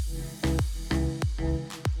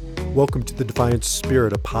Welcome to The Defiant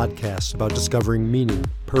Spirit, a podcast about discovering meaning,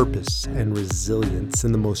 purpose, and resilience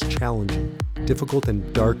in the most challenging, difficult,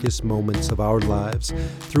 and darkest moments of our lives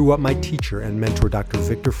through what my teacher and mentor, Dr.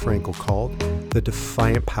 Viktor Frankl, called the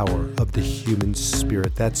defiant power of the human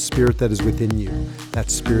spirit. That spirit that is within you, that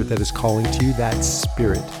spirit that is calling to you, that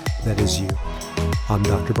spirit that is you. I'm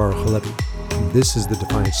Dr. Baruch Halevi. This is The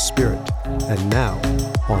Defiant Spirit. And now,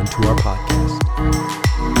 on to our podcast.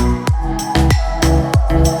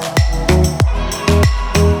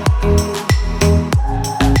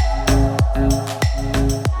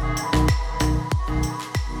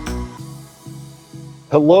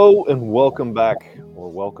 Hello and welcome back,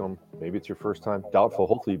 or welcome. Maybe it's your first time. Doubtful.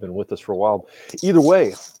 Hopefully you've been with us for a while. Either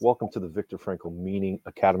way, welcome to the Viktor Frankl Meaning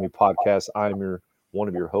Academy podcast. I'm one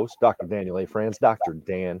of your hosts, Dr. Daniel A. Franz. Dr.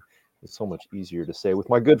 Dan. It's so much easier to say with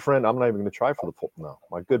my good friend. I'm not even going to try for the full. No,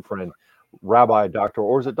 my good friend, Rabbi, Doctor,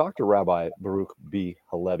 or is it Dr. Rabbi Baruch B.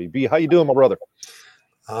 Halevi? B, how you doing, my brother?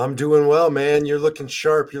 I'm doing well, man. You're looking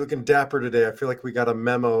sharp. You're looking dapper today. I feel like we got a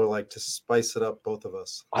memo, like to spice it up, both of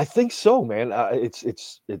us. I think so, man.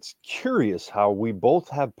 It's curious how we both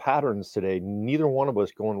have patterns today. Neither one of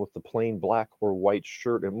us going with the plain black or white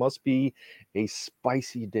shirt. It must be a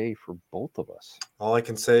spicy day for both of us. All I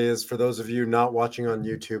can say is, for those of you not watching on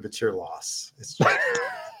YouTube, it's your loss. It's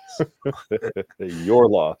just your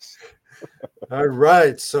loss. All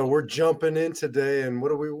right, so we're jumping in today, and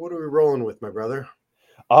what are we rolling with, my brother?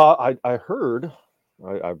 I heard,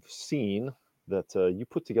 I've seen that you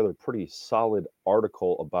put together a pretty solid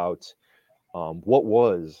article about what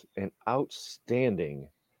was an outstanding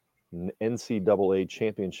NCAA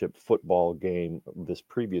championship football game this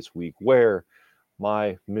previous week, where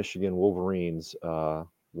my Michigan Wolverines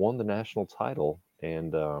won the national title.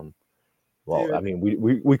 And I mean,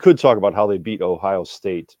 we could talk about how they beat Ohio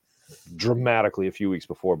State dramatically a few weeks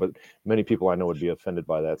before, but many people I know would be offended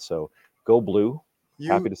by that. So go blue.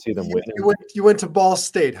 Happy to see them win. You went to Ball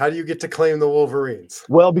State. How do you get to claim the Wolverines?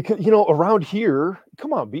 Well, because, around here,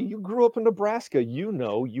 come on, B, you grew up in Nebraska.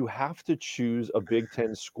 You have to choose a Big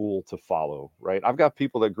Ten school to follow, right? I've got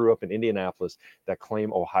people that grew up in Indianapolis that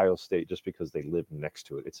claim Ohio State just because they live next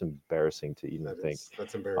to it. It's embarrassing to even think.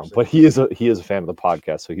 That's embarrassing. But he is a fan of the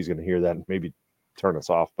podcast, so he's going to hear that and maybe turn us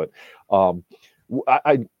off. But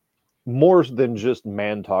I more than just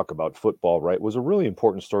man talk about football, right, was a really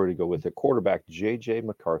important story to go with it. Quarterback J.J.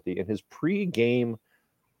 McCarthy and his pre-game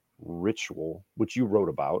ritual, which you wrote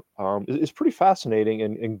about, is pretty fascinating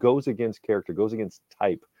and goes against character, goes against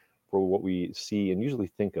type for what we see and usually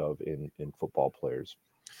think of in football players.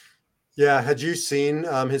 Yeah. Had you seen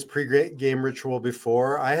his pre-game ritual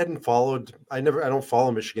before? I hadn't followed. I don't follow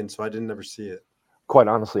Michigan, so I didn't ever see it. Quite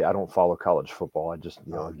honestly, I don't follow college football. I just,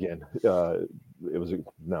 it was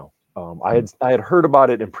no. I had heard about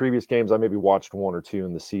it in previous games. I maybe watched one or two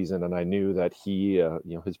in the season, and I knew that he,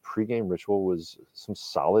 his pregame ritual was some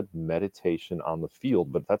solid meditation on the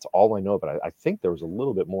field. But that's all I know about it. I think there was a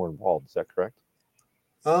little bit more involved. Is that correct?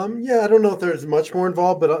 Yeah, I don't know if there's much more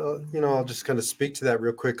involved, but I'll just kind of speak to that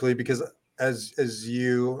real quickly, because as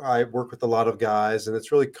I work with a lot of guys, and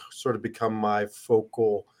it's really sort of become my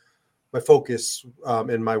focus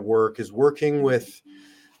in my work is working with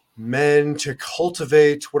men to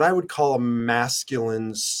cultivate what I would call a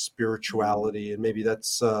masculine spirituality. And maybe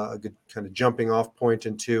that's a good kind of jumping off point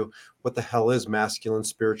into what the hell is masculine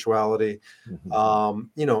spirituality,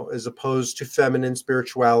 as opposed to feminine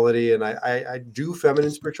spirituality. And I do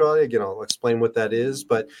feminine spirituality. Again, I'll explain what that is.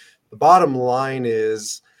 But the bottom line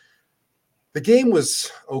is, the game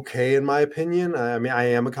was okay, in my opinion. I mean, I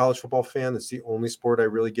am a college football fan. That's the only sport I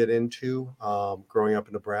really get into. Growing up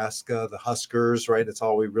in Nebraska, the Huskers, right? It's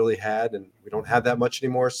all we really had, and we don't have that much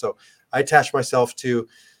anymore. So I attach myself to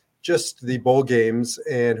just the bowl games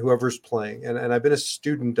and whoever's playing. And I've been a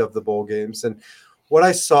student of the bowl games. And what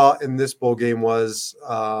I saw in this bowl game was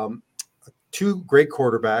two great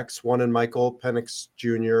quarterbacks, one in Michael Penix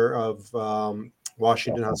Jr. of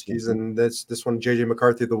Washington Huskies, and this one, J.J.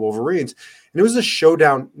 McCarthy of the Wolverines. And it was a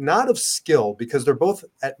showdown, not of skill, because they're both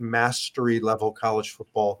at mastery level college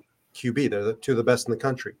football QB. They're two of the best in the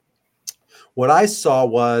country. What I saw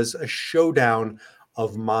was a showdown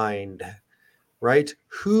of mind, right?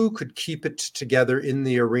 Who could keep it together in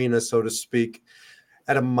the arena, so to speak,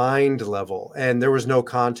 at a mind level? And there was no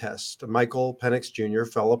contest. Michael Penix Jr.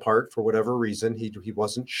 fell apart for whatever reason. He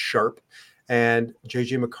wasn't sharp. And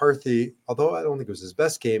J.J. McCarthy, although I don't think it was his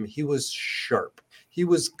best game, he was sharp. He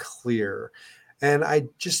was clear. And I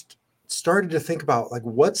just started to think about, like,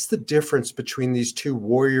 what's the difference between these two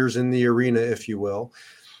warriors in the arena, if you will?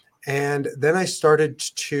 And then I started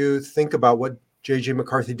to think about what JJ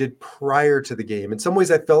McCarthy did prior to the game. In some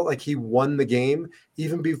ways, I felt like he won the game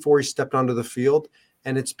even before he stepped onto the field.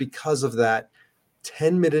 And it's because of that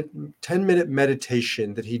 10-minute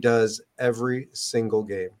meditation that he does every single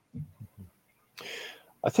game.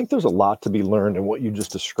 I think there's a lot to be learned in what you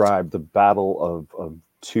just described, the battle of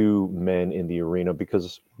two men in the arena,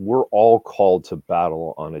 because we're all called to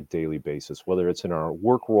battle on a daily basis, whether it's in our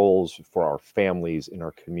work roles, for our families, in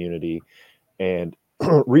our community. And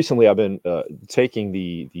recently I've been taking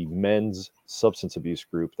the men's substance abuse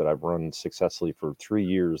group that I've run successfully for 3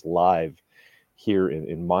 years live here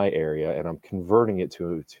in my area, and I'm converting it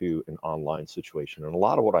to an online situation. And a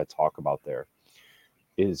lot of what I talk about there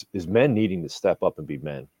is men needing to step up and be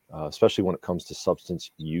men, especially when it comes to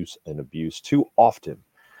substance use and abuse. Too often,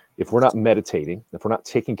 if we're not meditating, if we're not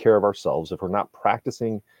taking care of ourselves, if we're not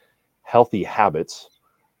practicing healthy habits,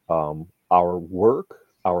 our work,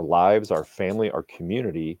 our lives, our family, our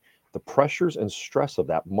community, the pressures and stress of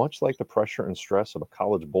that, much like the pressure and stress of a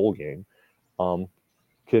college bowl game,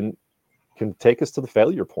 can take us to the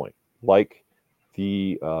failure point. Like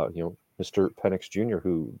the Mr. Penix Jr.,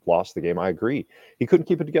 who lost the game. I agree. He couldn't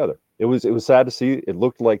keep it together. It was sad to see. It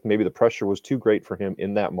looked like maybe the pressure was too great for him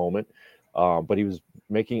in that moment. But he was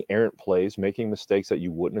making errant plays, making mistakes that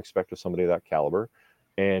you wouldn't expect of somebody of that caliber.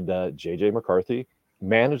 And JJ McCarthy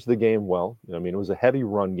managed the game well. I mean, it was a heavy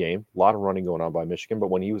run game, a lot of running going on by Michigan. But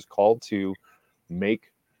when he was called to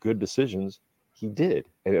make good decisions, he did.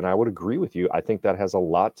 And I would agree with you. I think that has a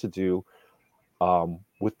lot to do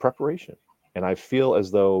with preparation. And I feel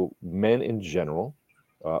as though men in general,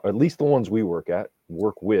 at least the ones we work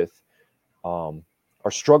with, are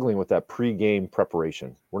struggling with that pre-game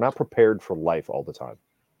preparation. We're not prepared for life all the time.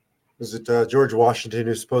 Was it George Washington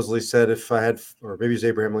who supposedly said, if I had, or maybe it was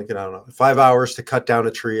Abraham Lincoln, I don't know, 5 hours to cut down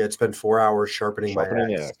a tree, I'd spend 4 hours sharpening my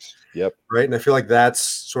axe. Yep. Right. And I feel like that's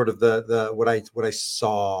sort of the what I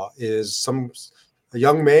saw is a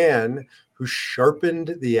young man who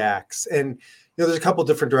sharpened the axe. And there's a couple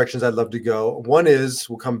different directions I'd love to go. One is,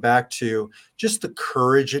 we'll come back to just the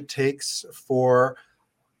courage it takes for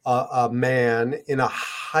a man in a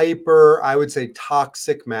hyper, I would say,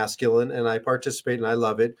 toxic masculine, and I participate and I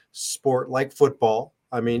love it, sport like football.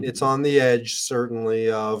 I mean, it's on the edge, certainly,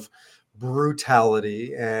 of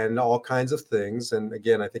brutality and all kinds of things. And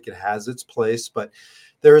again, I think it has its place, but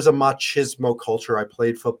there is a machismo culture. I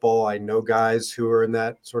played football. I know guys who are in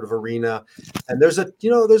that sort of arena, and there's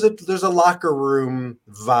a locker room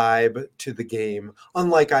vibe to the game,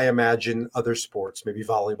 unlike I imagine other sports, maybe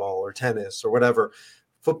volleyball or tennis or whatever.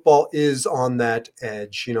 Football is on that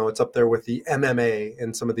edge. It's up there with the MMA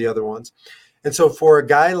and some of the other ones. And so for a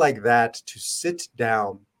guy like that to sit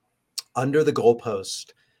down under the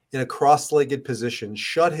goalpost in a cross-legged position,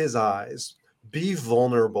 shut his eyes, be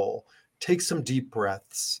vulnerable, take some deep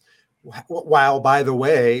breaths, while, by the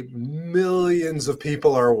way, millions of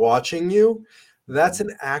people are watching you, that's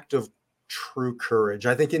an act of true courage.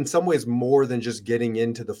 I think in some ways more than just getting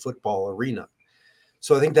into the football arena.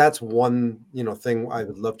 So I think that's one, thing I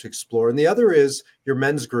would love to explore. And the other is your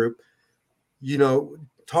men's group,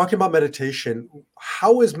 talking about meditation.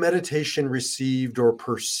 How is meditation received or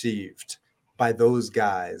perceived by those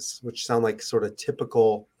guys, which sound like sort of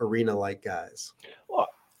typical arena-like guys? Well,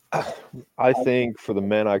 I think for the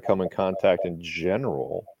men I come in contact in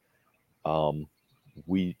general,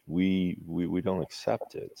 we don't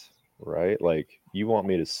accept it, right? Like, you want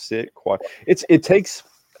me to sit quiet. It takes,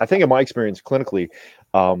 I think in my experience clinically,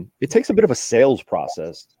 it takes a bit of a sales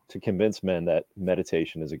process to convince men that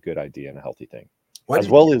meditation is a good idea and a healthy thing. As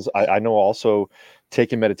well as I know also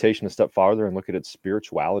taking meditation a step farther and look at its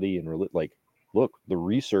spirituality and look, the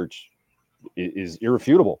research is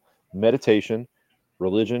irrefutable. Meditation,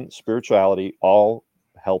 religion, spirituality, all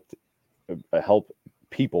help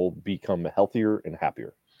people become healthier and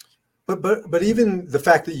happier. But even the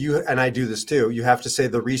fact that you and I do this too, you have to say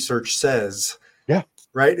the research says, yeah,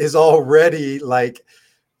 right, is already like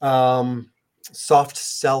soft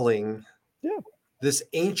selling. Yeah. This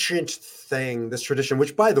ancient thing, this tradition,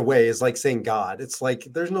 which by the way is like saying God. It's like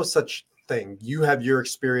there's no such thing. You have your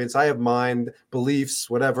experience, I have mine, beliefs,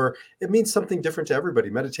 whatever. It means something different to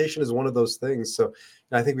everybody. Meditation is one of those things. So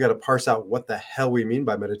I think we got to parse out what the hell we mean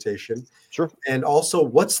by meditation. Sure. And also,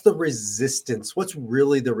 what's the resistance? What's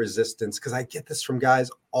really the resistance? Because I get this from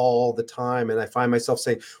guys all the time. And I find myself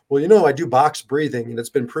saying, well, I do box breathing and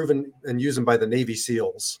it's been proven and used by the Navy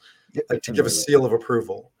SEALs, like to give a seal of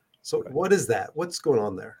approval. So right. What is that? What's going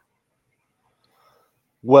on there?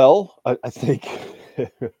 Well, I think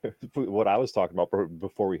what I was talking about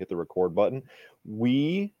before we hit the record button,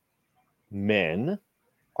 we men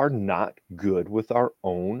are not good with our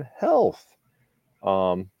own health.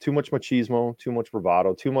 Too much machismo, too much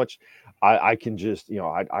bravado, too much. I can just,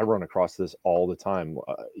 I run across this all the time.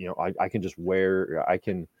 I can just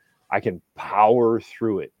I can power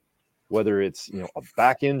through it, whether it's, a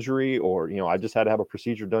back injury or, I just had to have a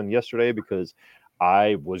procedure done yesterday because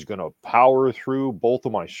I was going to power through both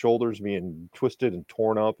of my shoulders being twisted and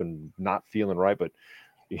torn up and not feeling right. But,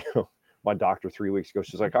 you know, my doctor 3 weeks ago,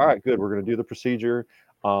 she's like, all right, good. We're going to do the procedure.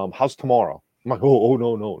 How's tomorrow? I'm like, oh,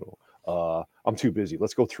 no, no, no. I'm too busy.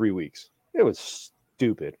 Let's go 3 weeks. It was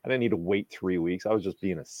stupid. I didn't need to wait 3 weeks. I was just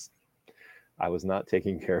I was not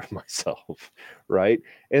taking care of myself. Right.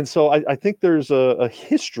 And so I think there's a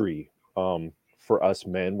history for us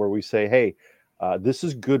men where we say, hey, this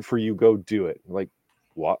is good for you. Go do it. Like,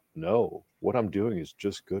 what? No, what I'm doing is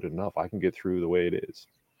just good enough. I can get through the way it is.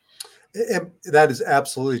 And that is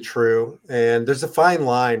absolutely true. And there's a fine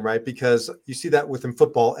line, right? Because you see that within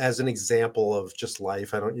football as an example of just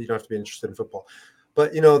life. You don't have to be interested in football.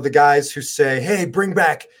 But, the guys who say, hey,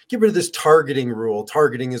 get rid of this targeting rule.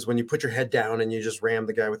 Targeting is when you put your head down and you just ram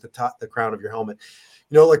the guy with the crown of your helmet.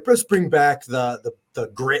 Like, let's bring back the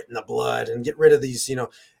grit and the blood and get rid of these,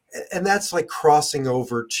 and that's like crossing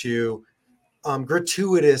over to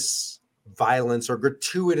gratuitous violence or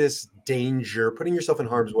gratuitous danger, putting yourself in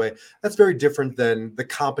harm's way. That's very different than the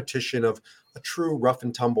competition of a true rough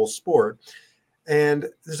and tumble sport. And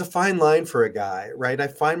there's a fine line for a guy, right? I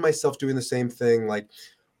find myself doing the same thing. Like,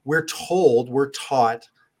 we're taught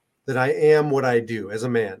that I am what I do as a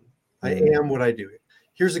man. I am what I do.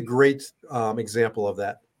 Here's a great example of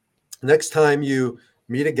that. Next time you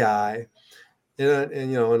meet a guy in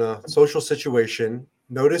a social situation,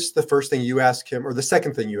 notice the first thing you ask him or the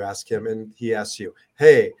second thing you ask him, and he asks you,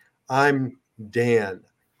 hey, I'm Dan.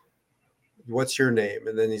 What's your name?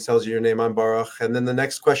 And then he tells you your name, I'm Baruch. And then the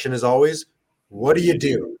next question is always, what do you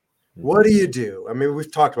do? What do you do? I mean,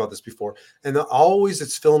 we've talked about this before. And always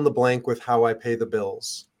it's fill in the blank with how I pay the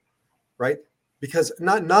bills, right? Because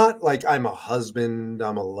not like I'm a husband,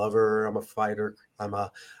 I'm a lover, I'm a fighter, I'm a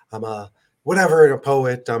whatever, a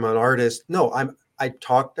poet, I'm an artist. No, I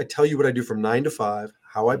tell you what I do from 9 to 5,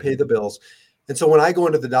 how I pay the bills. And so when I go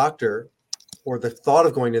into the doctor, or the thought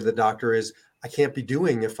of going to the doctor is, I can't be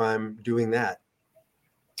doing if I'm doing that.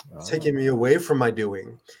 It's taking me away from my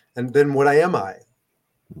doing. And then what am I?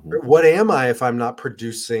 What am I if I'm not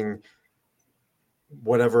producing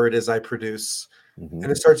whatever it is I produce?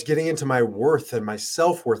 And it starts getting into my worth and my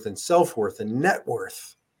self-worth and net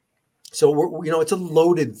worth. So, it's a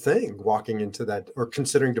loaded thing walking into that or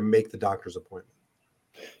considering to make the doctor's appointment.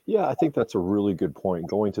 Yeah, I think that's a really good point.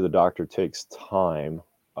 Going to the doctor takes time,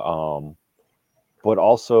 but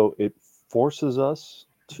also it forces us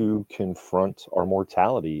to confront our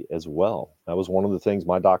mortality as well. That was one of the things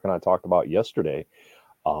my doc and I talked about yesterday.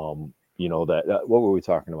 What were we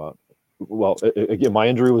talking about? Well, again, my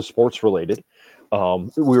injury was sports related.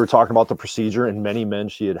 We were talking about the procedure and many men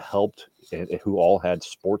she had helped and who all had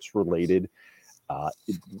sports related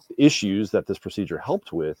issues that this procedure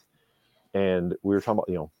helped with. And we were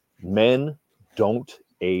talking about, men don't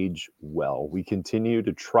age well. We continue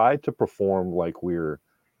to try to perform like we're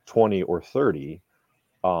 20 or 30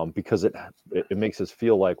 because it makes us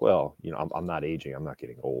feel like, well, I'm not aging. I'm not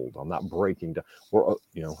getting old. I'm not breaking down. We're,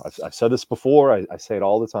 I've said this before. I say it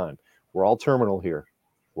all the time. We're all terminal here.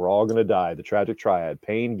 We're all going to die. The tragic triad: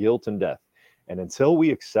 pain, guilt, and death. And until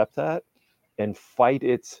we accept that and fight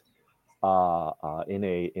it in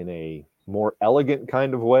a more elegant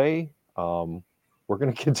kind of way, we're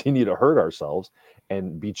going to continue to hurt ourselves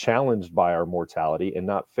and be challenged by our mortality and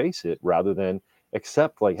not face it, rather than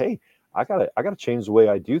accept, like, hey, I gotta change the way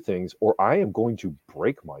I do things, or I am going to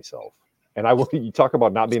break myself. And you talk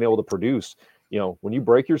about not being able to produce, when you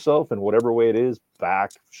break yourself in whatever way it is,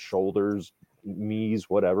 back, shoulders, knees,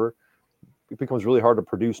 whatever, it becomes really hard to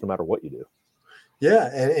produce no matter what you do.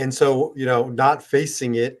 Yeah. And so, not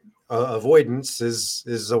facing it, avoidance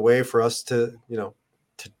is a way for us to,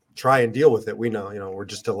 to try and deal with it. We know, we're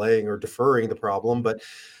just delaying or deferring the problem, but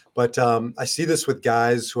I see this with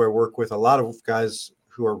guys who I work with, a lot of guys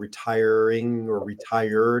who are retiring or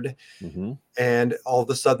retired, and all of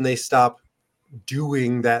a sudden they stop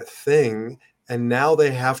doing that thing. And now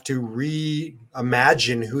they have to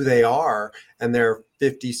reimagine who they are. And they're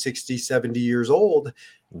 50, 60, 70 years old.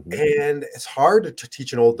 And it's hard to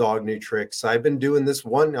teach an old dog new tricks. I've been doing this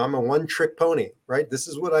I'm a one trick pony, right? This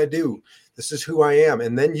is what I do. This is who I am.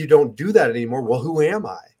 And then you don't do that anymore. Well, who am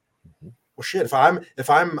I? Well, shit, if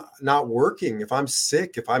I'm not working, if I'm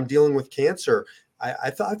sick, if I'm dealing with cancer,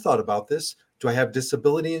 I've thought about this. Do I have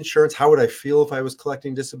disability insurance? How would I feel if I was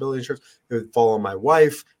collecting disability insurance? It would fall on my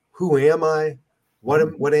wife. Who am I?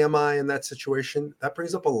 What am I in that situation? That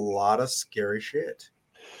brings up a lot of scary shit.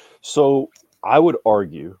 So I would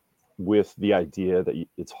argue with the idea that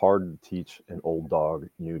it's hard to teach an old dog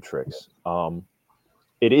new tricks.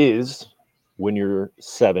 It is when you're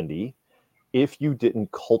 70 if you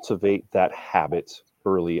didn't cultivate that habit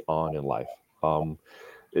early on in life.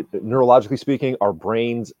 Neurologically speaking, our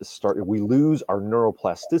brains we lose our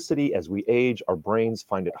neuroplasticity as we age. Our brains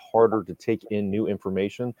find it harder to take in new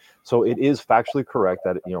information. So it is factually correct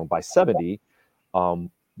that, by 70,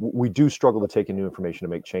 we do struggle to take in new information to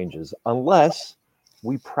make changes unless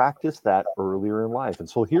we practice that earlier in life. And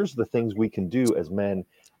so here's the things we can do as men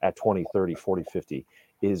at 20, 30, 40, 50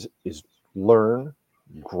 is learn,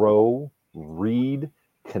 grow, read,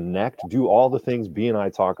 connect, do all the things B and I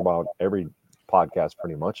talk about every podcast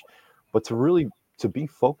pretty much, but to be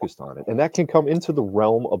focused on it. And that can come into the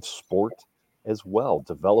realm of sport as well,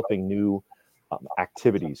 developing new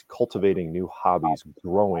activities, cultivating new hobbies,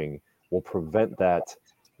 growing will prevent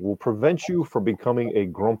you from becoming a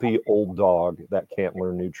grumpy old dog that can't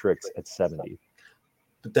learn new tricks at 70.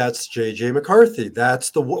 But that's JJ McCarthy.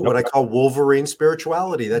 That's what Yep. I call Wolverine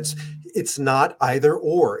spirituality. It's not either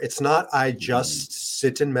or. It's not I just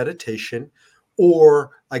sit in meditation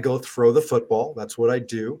or I go throw the football. That's what I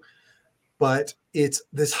do. But it's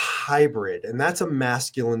this hybrid, and that's a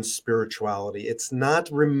masculine spirituality. It's not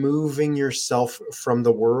removing yourself from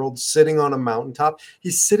the world, sitting on a mountaintop.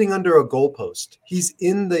 He's sitting under a goalpost. He's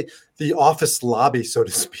in the office lobby, so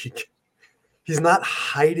to speak. He's not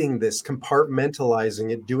hiding this,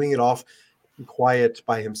 compartmentalizing it, doing it off quiet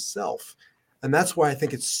by himself. And that's why I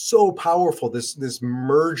think it's so powerful, this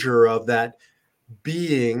merger of that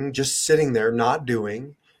being just sitting there, not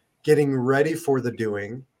doing, getting ready for the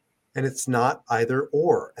doing, and it's not either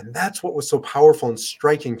or. And that's what was so powerful and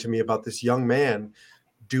striking to me about this young man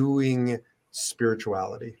doing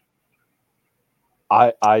spirituality.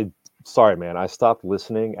 Sorry, man. I stopped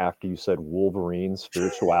listening after you said Wolverine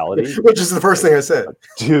spirituality. Which is the first thing I said.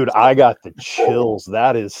 Dude, I got the chills.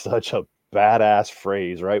 That is such a badass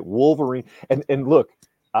phrase, right? Wolverine. And look,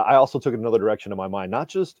 I also took it another direction in my mind. Not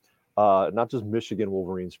just Michigan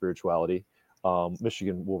Wolverine spirituality,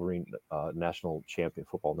 Michigan Wolverine national champions.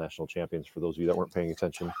 For those of you that weren't paying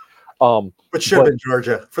attention, Which should have been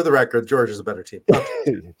Georgia. For the record, Georgia's a better team.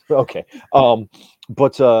 Okay,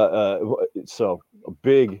 so a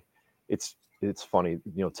big. It's funny,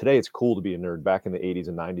 today it's cool to be a nerd. Back in the 80s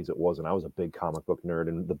and 90s, it wasn't. I was a big comic book nerd,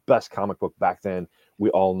 and the best comic book back then, we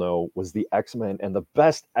all know, was the X-Men, and the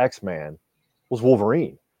best X-Man was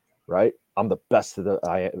Wolverine, right? I'm the best at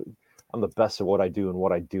what I do, and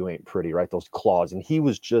what I do ain't pretty, right? Those claws, and he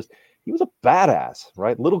was a badass,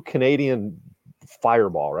 right? Little Canadian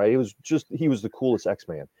fireball, right? He was the coolest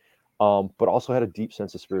X-Man, but also had a deep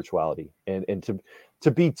sense of spirituality, and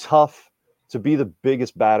to be tough, to be the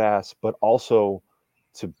biggest badass, but also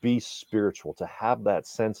to be spiritual, to have that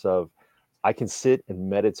sense of I can sit and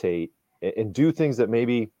meditate and do things that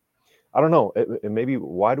maybe, I don't know, maybe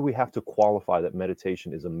why do we have to qualify that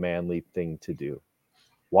meditation is a manly thing to do?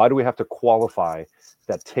 Why do we have to qualify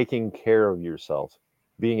that taking care of yourself,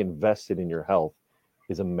 being invested in your health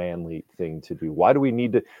is a manly thing to do? Why do we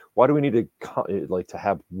need to like to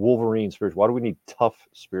have Wolverine spiritual? Why do we need tough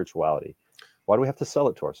spirituality? Why do we have to sell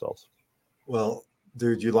it to ourselves? Well,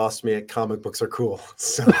 dude, you lost me at comic books are cool.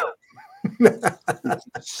 So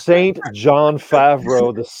Saint Jon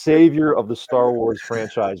Favreau, the savior of the Star Wars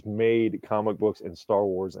franchise, made comic books and Star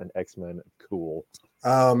Wars and X-Men cool.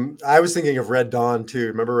 I was thinking of Red Dawn too.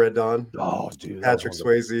 Remember Red Dawn? Oh, dude, Patrick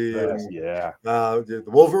Swayze, and, yeah, the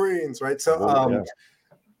Wolverines, right? So, yeah.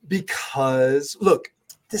 Because look,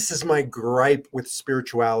 this is my gripe with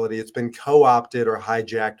spirituality. It's been co-opted or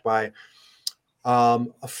hijacked by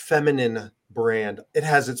a feminine brand. It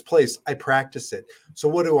has its place. I practice it. So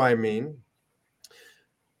what do I mean?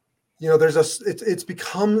 It's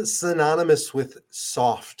become synonymous with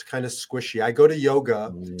soft, kind of squishy. I go to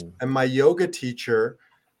yoga, and my yoga teacher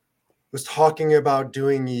was talking about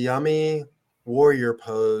doing yummy warrior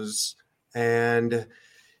pose and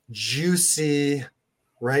juicy,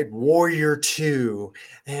 right, warrior two,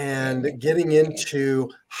 and getting into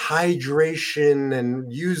hydration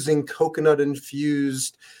and using coconut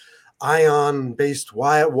infused ion based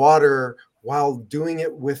water while doing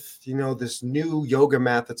it with this new yoga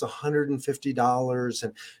mat that's $150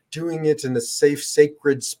 and doing it in a safe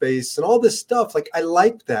sacred space and all this stuff. Like, I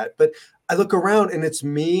like that, but I look around and it's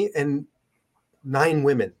me and 9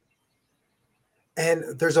 women,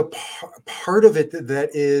 and there's a part of it that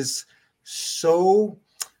is so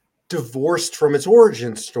divorced from its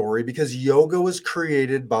origin story, because yoga was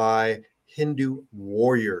created by Hindu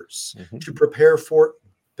warriors to prepare for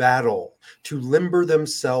battle, to limber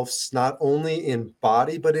themselves not only in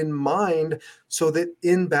body but in mind, so that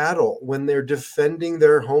in battle, when they're defending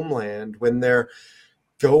their homeland, when they're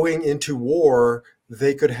going into war,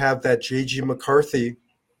 they could have that J.G. McCarthy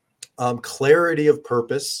clarity of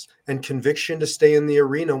purpose and conviction to stay in the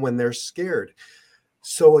arena when they're scared.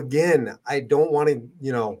 So again, I don't want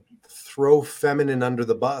to, throw feminine under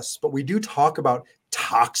the bus, but we do talk about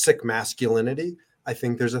toxic masculinity. I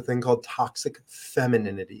think there's a thing called toxic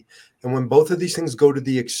femininity. And when both of these things go to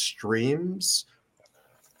the extremes,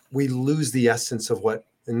 we lose the essence of what,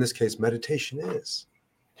 in this case, meditation is.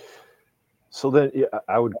 So then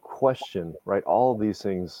I would question, right, all of these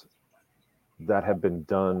things that have been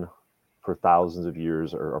done for thousands of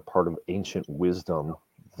years are part of ancient wisdom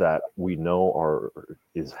that we know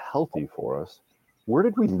is healthy for us. Where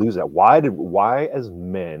did we lose that? Why as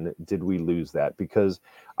men did we lose that? Because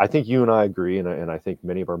I think you and I agree, and I think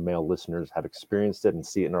many of our male listeners have experienced it and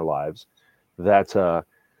see it in our lives, that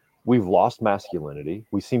we've lost masculinity.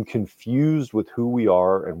 We seem confused with who we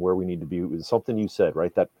are and where we need to be. It's something you said,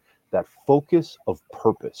 right? That focus of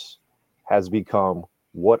purpose has become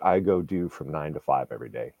what I go do from 9 to 5 every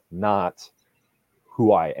day, not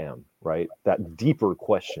who I am, right? That deeper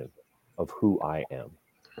question of who I am.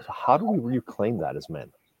 So how do we reclaim that as men?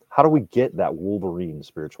 How do we get that Wolverine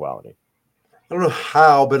spirituality? I don't know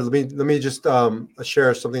how, but let me just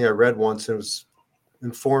share something I read once, and it was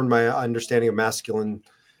informed my understanding of masculine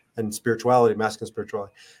spirituality.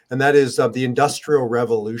 And that is the Industrial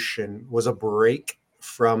Revolution was a break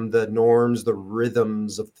from the norms, the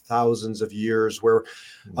rhythms of thousands of years, where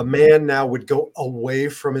a man now would go away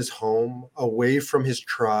from his home, away from his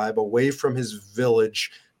tribe, away from his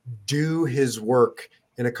village, do his work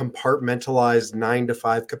in a compartmentalized 9 to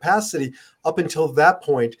 5 capacity. Up until that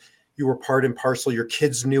point, you were part and parcel. Your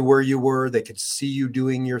kids knew where you were. They could see you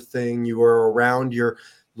doing your thing. You were around your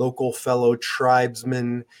local fellow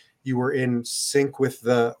tribesmen. You were in sync with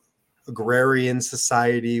the agrarian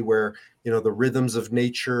society where, the rhythms of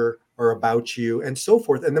nature are about you and so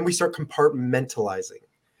forth. And then we start compartmentalizing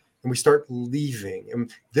and we start leaving.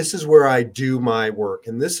 And this is where I do my work.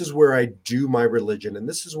 And this is where I do my religion. And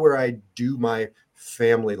this is where I do my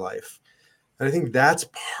family life. And I think that's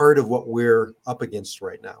part of what we're up against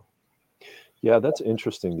right now. Yeah, that's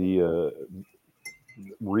interesting. The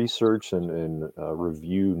research and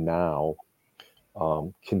review now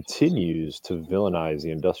continues to villainize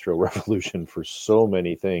the Industrial Revolution for so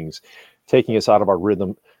many things, taking us out of our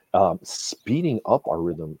rhythm, speeding up our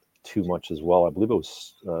rhythm too much as well. I believe it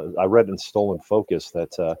was, I read in Stolen Focus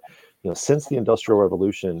that, since the Industrial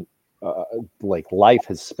Revolution, like life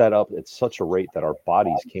has sped up at such a rate that our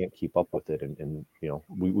bodies can't keep up with it. And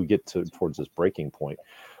we get towards this breaking point.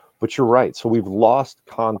 But you're right. So we've lost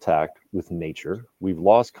contact with nature. We've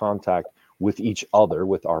lost contact with each other,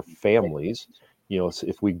 with our families. So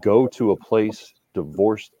if we go to a place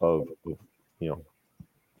divorced of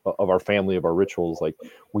our family, of our rituals, like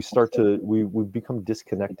we become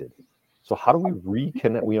disconnected. So how do we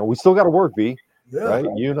reconnect? We still got to work, V. Yeah. Right?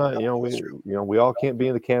 You and I, we all can't be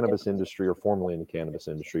in the cannabis industry or formerly in the cannabis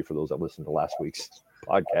industry for those that listened to last week's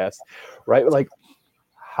podcast, right? Like,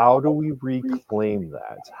 how do we reclaim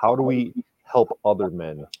that? How do we help other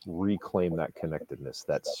men reclaim that connectedness,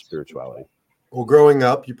 that spirituality? Well, growing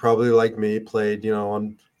up, you probably, like me, played,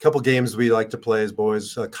 on a couple games we like to play as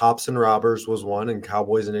boys. Cops and Robbers was one, and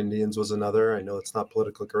Cowboys and Indians was another. I know it's not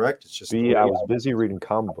politically correct. It's just I was busy reading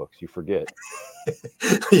comic books. You forget.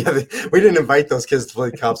 Yeah, we didn't invite those kids to play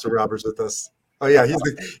Cops and Robbers with us. Oh yeah,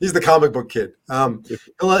 he's the comic book kid.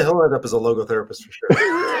 He'll end up as a logotherapist for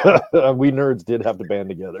sure. We nerds did have to band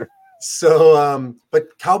together. So,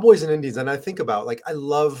 but Cowboys and Indians, and I think about, like, I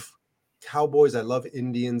love Cowboys, I love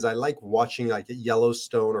Indians. I like watching like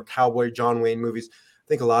Yellowstone or Cowboy John Wayne movies. I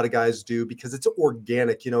think a lot of guys do because it's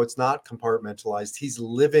organic. It's not compartmentalized. He's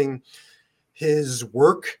living his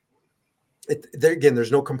work. Again,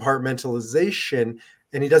 there's no compartmentalization,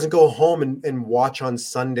 and he doesn't go home and watch on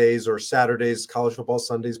Sundays or Saturdays, college football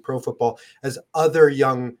Sundays, pro football, as other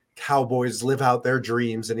young cowboys live out their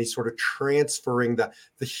dreams, and he's sort of transferring the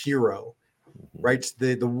hero, right,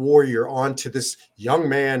 the warrior, onto this young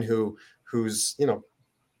man who's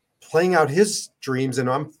playing out his dreams, and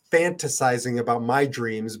I'm fantasizing about my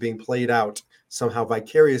dreams being played out somehow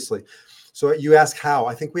vicariously. So you ask how.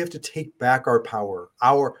 I think we have to take back our power,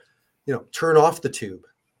 turn off the tube.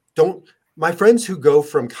 My friends who go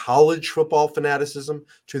from college football fanaticism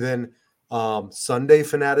to then Sunday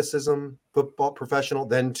fanaticism, football professional,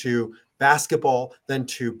 then to basketball, then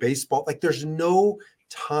to baseball, like there's no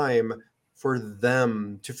time for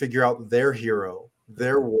them to figure out their hero,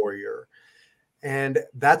 their warrior. And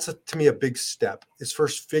that's to me a big step, is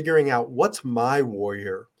first figuring out what's my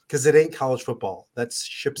warrior, because it ain't college football. That's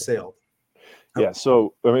ship sailed. Yeah,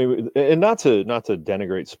 so I mean, and not to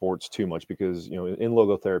denigrate sports too much, because in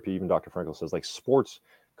logotherapy, even Dr. Frankel says, like, sports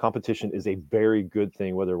competition is a very good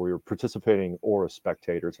thing, whether we are participating or a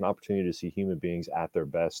spectator. It's an opportunity to see human beings at their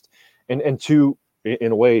best, and to,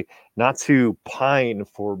 in a way, not to pine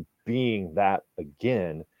for being that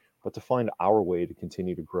again, but to find our way to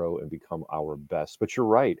continue to grow and become our best. But you're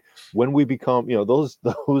right, when we become,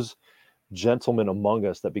 those gentlemen among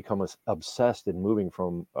us that become obsessed in moving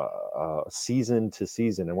from season to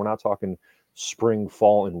season, and we're not talking spring,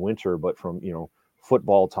 fall, and winter, but from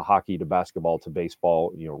football to hockey to basketball to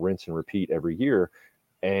baseball, rinse and repeat every year,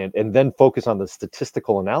 and then focus on the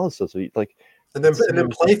statistical analysis, like, and then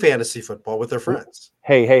play fantasy football with their friends.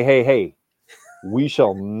 Hey, we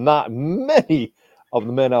shall not. Many of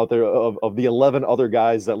the men out there, of the 11 other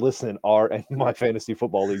guys that listen, are in my fantasy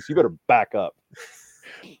football leagues. You better back up.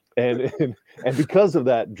 And because of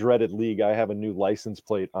that dreaded league, I have a new license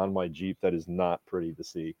plate on my Jeep that is not pretty to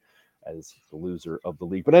see, as the loser of the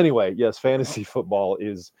league. But anyway, yes, fantasy football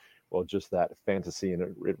is, well, just that, fantasy, and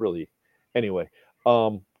it really. Anyway,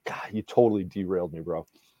 God, you totally derailed me, bro.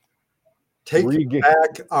 Taking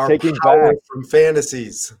back our power from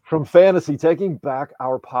fantasies. From fantasy, taking back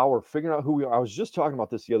our power, figuring out who we are. I was just talking about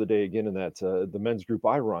this the other day again in that the men's group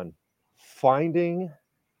I run, finding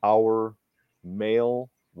our male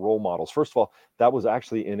role models. First of all, that was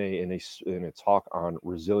actually in a talk on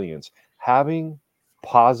resilience. Having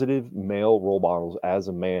positive male role models as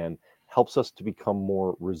a man helps us to become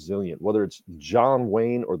more resilient, whether it's John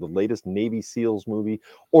Wayne or the latest Navy SEALs movie,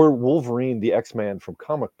 or Wolverine, the X-Man from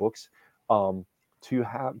comic books.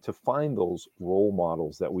 To find those role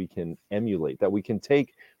models that we can emulate, that we can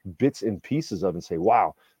take bits and pieces of and say,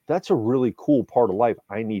 wow, that's a really cool part of life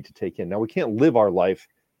I need to take in. Now, we can't live our life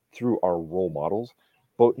through our role models,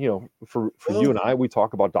 but for you and I, we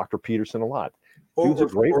talk about Dr. Peterson a lot. Dude's a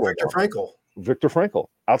great role Viktor model. Viktor Frankl,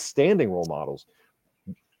 outstanding role models.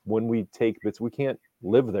 When we take bits, we can't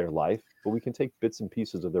live their life, but we can take bits and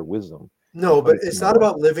pieces of their wisdom. No, but it's not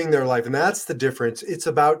about living their life, and that's the difference. It's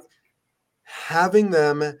about having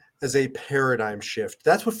them as a paradigm shift.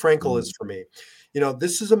 That's what Frankl is for me.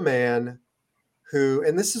 This is a man who,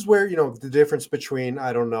 and this is where, the difference between,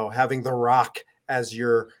 I don't know, having The Rock as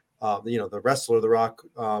your, the wrestler, The Rock,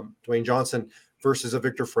 Dwayne Johnson, versus a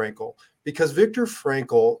Viktor Frankl. Because Viktor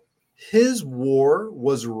Frankl, his war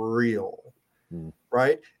was real,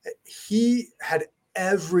 right? He had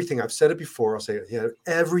everything. I've said it before. I'll say it. He had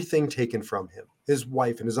everything taken from him. His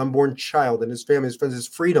wife and his unborn child and his family, his friends, his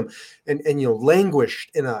freedom, and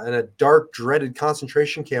languished in a dark, dreaded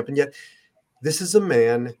concentration camp. And yet, this is a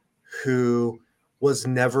man who was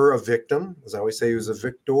never a victim. As I always say, he was a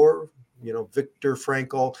victor. Viktor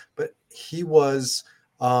Frankl. But he was.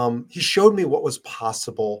 He showed me what was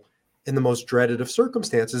possible in the most dreaded of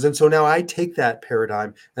circumstances. And so now I take that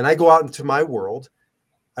paradigm and I go out into my world.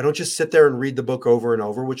 I don't just sit there and read the book over and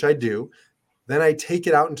over, which I do. Then I take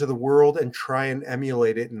it out into the world and try and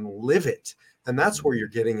emulate it and live it. And that's where you're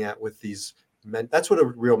getting at with these men. That's what a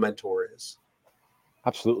real mentor is.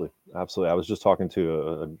 Absolutely. I was just talking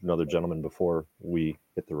to another gentleman before we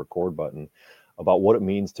hit the record button about what it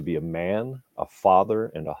means to be a man, a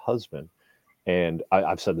father, and a husband. And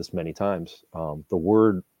I've said this many times.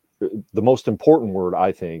 The most important word,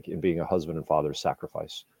 I think, in being a husband and father is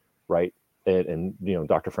sacrifice, right? And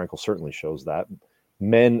Dr. Frankl certainly shows that.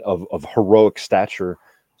 Men of heroic stature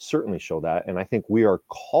certainly show that. And I think we are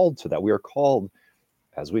called to that. We are called,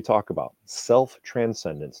 as we talk about,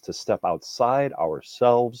 self-transcendence, to step outside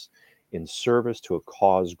ourselves in service to a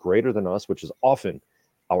cause greater than us, which is often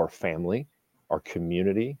our family, our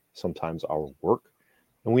community, sometimes our work.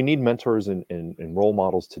 And we need mentors and role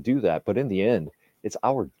models to do that. But in the end, it's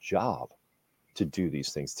our job to do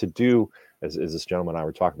these things, to do, as this gentleman and I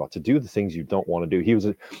were talking about, to do the things you don't want to do.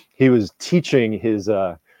 He was teaching his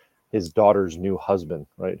daughter's new husband,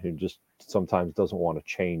 right, who just sometimes doesn't want to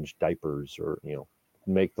change diapers or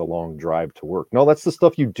make the long drive to work. No, that's the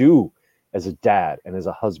stuff you do as a dad and as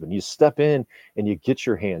a husband. You step in and you get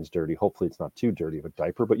your hands dirty. Hopefully it's not too dirty of a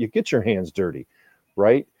diaper, but you get your hands dirty,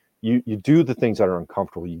 right? You do the things that are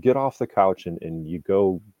uncomfortable. You get off the couch and you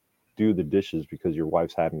go do the dishes because your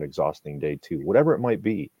wife's had an exhausting day too. Whatever it might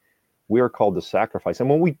be, we are called to sacrifice. And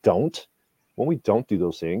when we don't do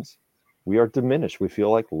those things, we are diminished. We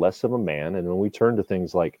feel like less of a man. And when we turn to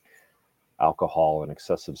things like alcohol and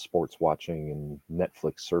excessive sports watching and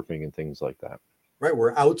Netflix surfing and things like that, Right,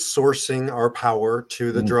 we're outsourcing our power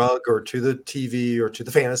to the Mm, drug or to the TV or to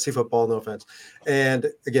the fantasy football, no offense. And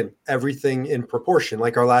again, everything in proportion,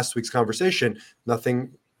 like our last week's conversation,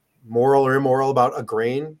 nothing moral or immoral about a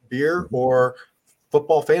grain, beer, mhm, or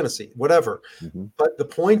football fantasy, whatever. mhm, But the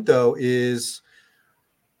point, though, is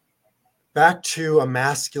back to a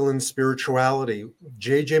masculine spirituality.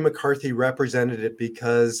 J.J. McCarthy represented it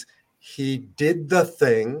because he did the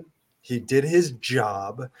thing, he did his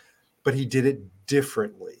job, but he did it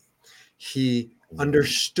differently. He mm,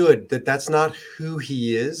 understood that that's not who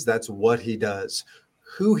he is, that's what he does.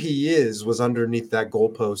 Who he is was underneath that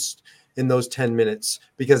goalpost in those 10 minutes,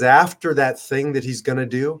 because after that thing that he's going to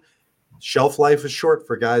do, shelf life is short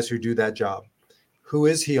for guys who do that job. Who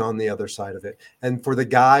is he on the other side of it? And for the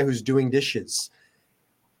guy who's doing dishes,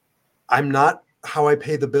 I'm not how I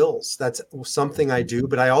pay the bills. That's something I mhm. do,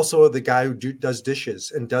 but I also am the guy who does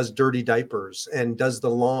dishes and does dirty diapers and does the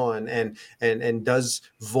lawn and does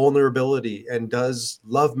vulnerability and does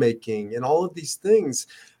lovemaking and all of these things.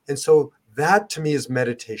 And so that to me is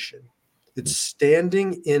meditation. It's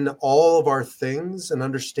standing in all of our things and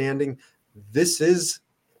understanding this is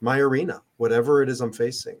my arena, whatever it is I'm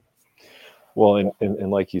facing. Well,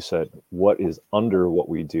 and like you said, what is under what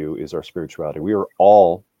we do is our spirituality. We are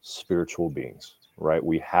all spiritual beings, right?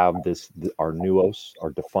 We have our nuos, our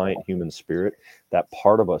defiant human spirit, that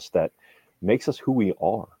part of us that makes us who we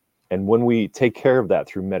are. And when we take care of that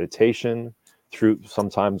through meditation, through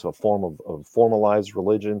sometimes a form of formalized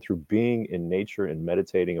religion, through being in nature and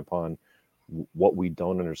meditating upon what we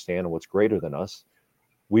don't understand and what's greater than us,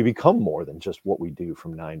 we become more than just what we do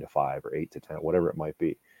from 9 to 5 or 8 to 10, whatever it might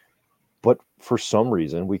be. But for some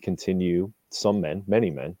reason, we continue, some men, many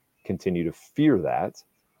men, continue to fear that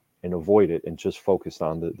and avoid it and just focus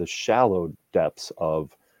on the shallow depths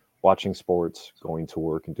of watching sports, going to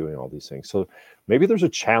work, and doing all these things. So maybe there's a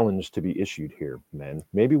challenge to be issued here, men.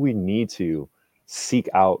 Maybe we need to seek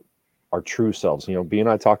out our true selves. You know, B and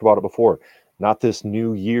I talked about it before. Not this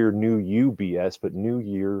new year, new you BS, but new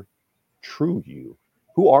year, true you.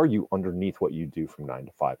 Who are you underneath what you do from 9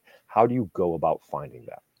 to 5? How do you go about finding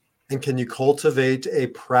that? And can you cultivate a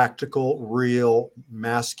practical, real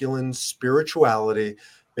masculine spirituality?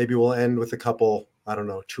 Maybe we'll end with a couple, I don't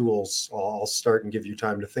know, tools. I'll start and give you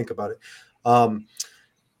time to think about it. Um,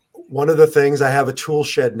 One of the things, I have a tool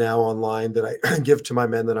shed now online that I give to my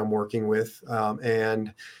men that I'm working with.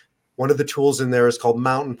 And one of the tools in there is called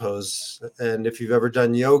mountain pose. And if you've ever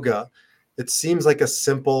done yoga, it seems like a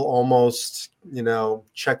simple, almost,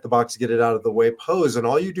 check the box, get it out of the way pose. And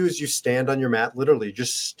all you do is you stand on your mat, literally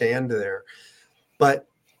just stand there. But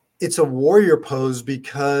it's a warrior pose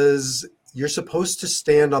because you're supposed to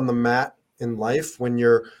stand on the mat in life when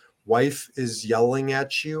your wife is yelling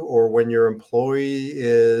at you, or when your employee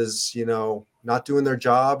is, not doing their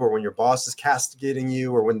job, or when your boss is castigating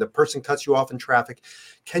you, or when the person cuts you off in traffic.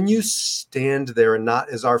 Can you stand there and not,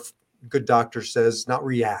 as our good doctor says, not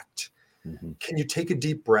react? Mm-hmm. Can you take a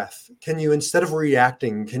deep breath? Can you, instead of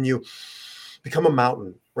reacting, can you become a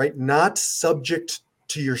mountain, right? Not subject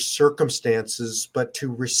to your circumstances, but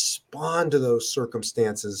to respond to those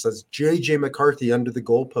circumstances, as JJ McCarthy under the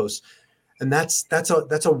goalpost. And that's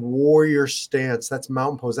a warrior stance. That's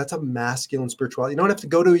mountain pose. That's a masculine spirituality. You don't have to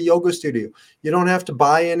go to a yoga studio. You don't have to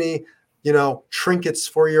buy any, trinkets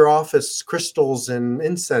for your office, crystals and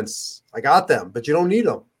incense. I got them, but you don't need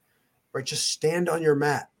them, right? Just stand on your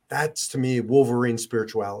mat. That's, to me, Wolverine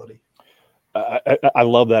spirituality. I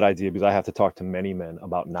love that idea because I have to talk to many men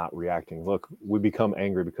about not reacting. Look, we become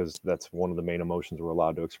angry because that's one of the main emotions we're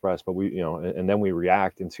allowed to express, but and then we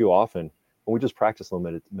react. And too often, when we just practice a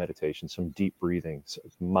little meditation, some deep breathing,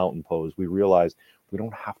 mountain pose, we realize we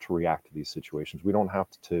don't have to react to these situations. We don't have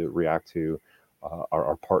to react to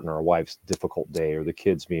our partner, our wife's difficult day, or the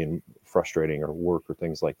kids being frustrating, or work, or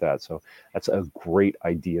things like that. So that's a great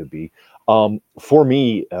idea, B. For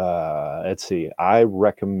me, let's see, I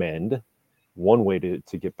recommend one way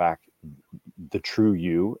to get back the true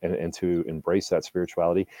you and to embrace that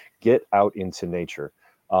spirituality, get out into nature.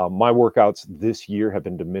 My workouts this year have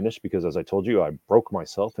been diminished because, as I told you, I broke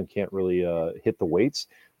myself and can't really hit the weights.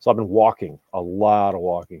 So I've been walking, a lot of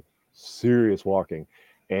walking, serious walking.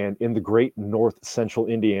 And in the great north central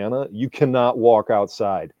Indiana, you cannot walk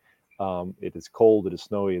outside. It is cold, it is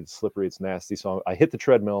snowy, it's slippery, it's nasty. So I hit the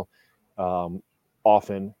treadmill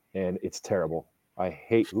often, and it's terrible. I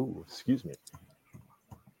hate, excuse me.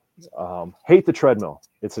 Hate the treadmill.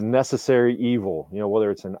 It's a necessary evil, whether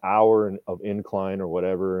it's an hour of incline or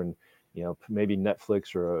whatever, and maybe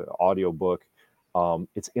Netflix or an audio book.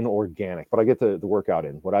 It's inorganic, but I get the workout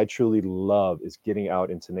in. What I truly love is getting out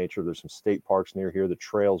into nature. There's some state parks near here. The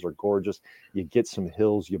trails are gorgeous. You get some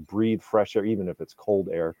hills, you breathe fresh air, even if it's cold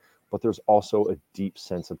air. But there's also a deep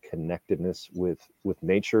sense of connectedness with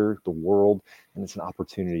nature, the world, and it's an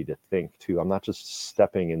opportunity to think too. I'm not just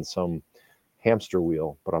stepping in some hamster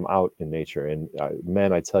wheel, but I'm out in nature. And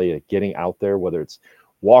men, I tell you, getting out there, whether it's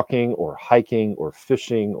walking or hiking or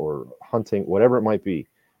fishing or hunting, whatever it might be,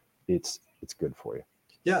 it's good for you.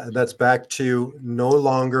 Yeah, that's back to no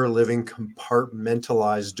longer living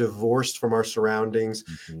compartmentalized, divorced from our surroundings,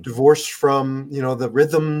 Mm-hmm. divorced from, the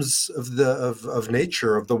rhythms of of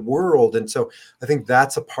nature, of the world. And so I think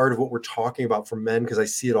that's a part of what we're talking about for men, because I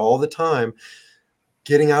see it all the time,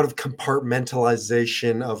 getting out of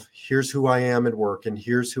compartmentalization of here's who I am at work, and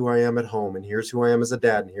here's who I am at home, and here's who I am as a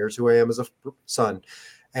dad, and here's who I am as a son,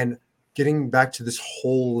 and getting back to this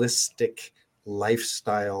holistic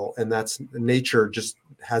lifestyle. And that's nature just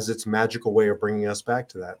has its magical way of bringing us back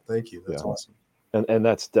to that. Thank you. That's awesome. And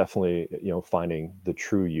that's definitely, finding the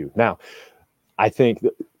true you. Now, I think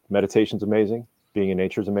that meditation's amazing. Being in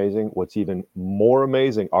nature is amazing. What's even more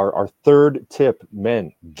amazing, our third tip,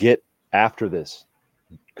 men, get after this.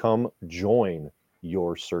 Come join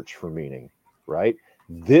your search for meaning, right?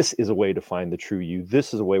 This is a way to find the true you.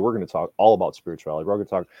 This is a way we're going to talk all about spirituality. We're going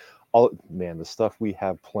to talk the stuff we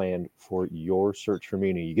have planned for your search for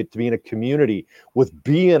meaning. You get to be in a community with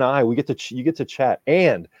B and I. You get to chat,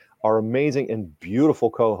 and our amazing and beautiful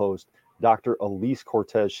co-host, Dr. Elise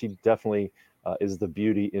Cortez. She definitely is the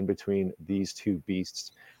beauty in between these two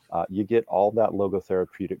beasts. You get all that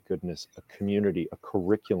logotherapeutic goodness, a community, a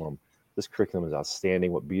curriculum. This curriculum is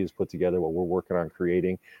outstanding. What B has put together, what we're working on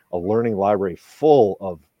creating, a learning library full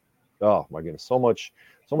of, oh my goodness, so much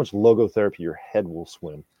logotherapy, your head will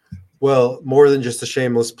swim. Well, more than just a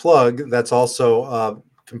shameless plug, that's also a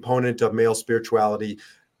component of male spirituality.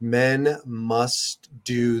 Men must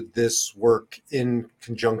do this work in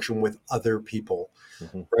conjunction with other people,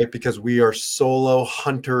 right? Because we are solo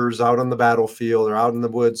hunters out on the battlefield or out in the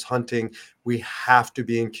woods hunting. We have to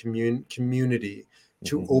be in community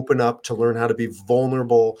to open up, to learn how to be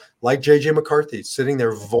vulnerable, like JJ McCarthy, sitting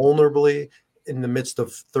there vulnerably in the midst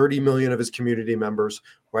of 30 million of his community members,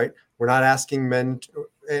 right? We're not asking men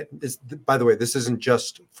by the way, this isn't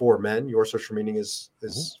just for men. Your search for meaning is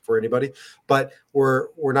for anybody, but we're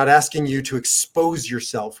not asking you to expose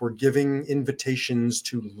yourself. We're giving invitations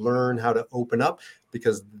to learn how to open up,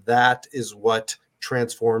 because that is what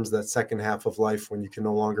transforms that second half of life when you can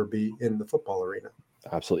no longer be in the football arena.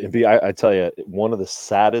 Absolutely. And B, I tell you, one of the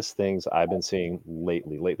saddest things I've been seeing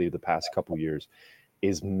lately, the past couple of years,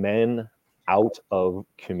 is men out of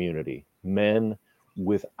community, men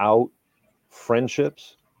without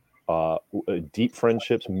friendships, deep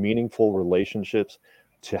friendships, meaningful relationships,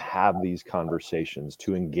 to have these conversations,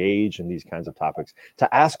 to engage in these kinds of topics,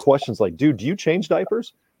 to ask questions like, dude, do you change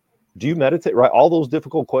diapers? Do you meditate? Right? All those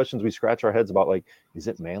difficult questions we scratch our heads about, like, is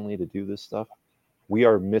it manly to do this stuff? We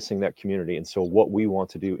are missing that community. And so what we want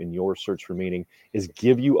to do in your search for meaning is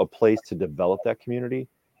give you a place to develop that community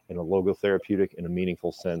in a logotherapeutic, in a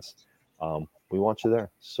meaningful sense. We want you there.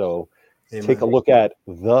 So Amen. Take a look at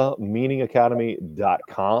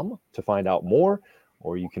themeaningacademy.com to find out more,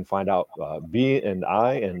 or you can find out B and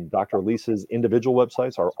I and Dr. Elise's individual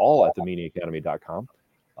websites are all at themeaningacademy.com.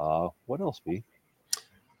 What else, B?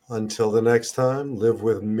 Until the next time, live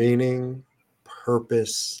with meaning,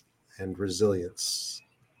 purpose, and resilience.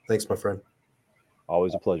 Thanks, my friend.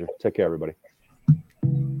 Always a pleasure. Take care, everybody.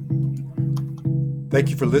 Thank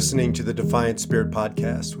you for listening to the Defiant Spirit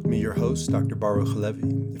Podcast with me, your host, Dr. Baruch Halevi.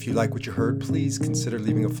 If you like what you heard, please consider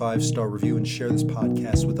leaving a 5-star review and share this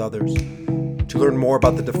podcast with others. To learn more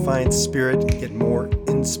about the Defiant Spirit, get more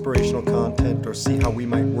inspirational content, or see how we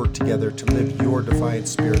might work together to live your Defiant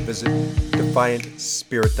Spirit, visit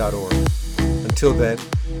defiantspirit.org. Until then,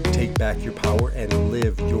 take back your power and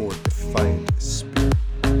live your Defiant Spirit.